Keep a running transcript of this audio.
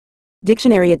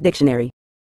Dictionary at dictionary.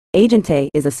 Agente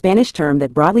is a Spanish term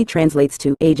that broadly translates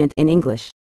to agent in English.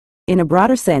 In a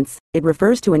broader sense, it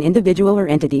refers to an individual or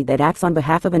entity that acts on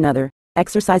behalf of another,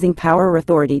 exercising power or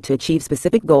authority to achieve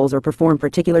specific goals or perform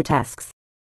particular tasks.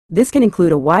 This can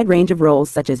include a wide range of roles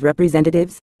such as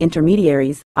representatives,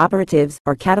 intermediaries, operatives,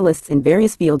 or catalysts in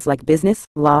various fields like business,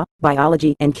 law,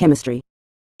 biology, and chemistry.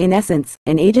 In essence,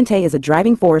 an agente is a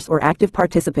driving force or active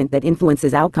participant that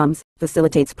influences outcomes,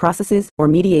 facilitates processes, or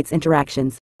mediates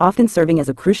interactions, often serving as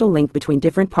a crucial link between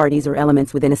different parties or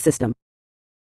elements within a system.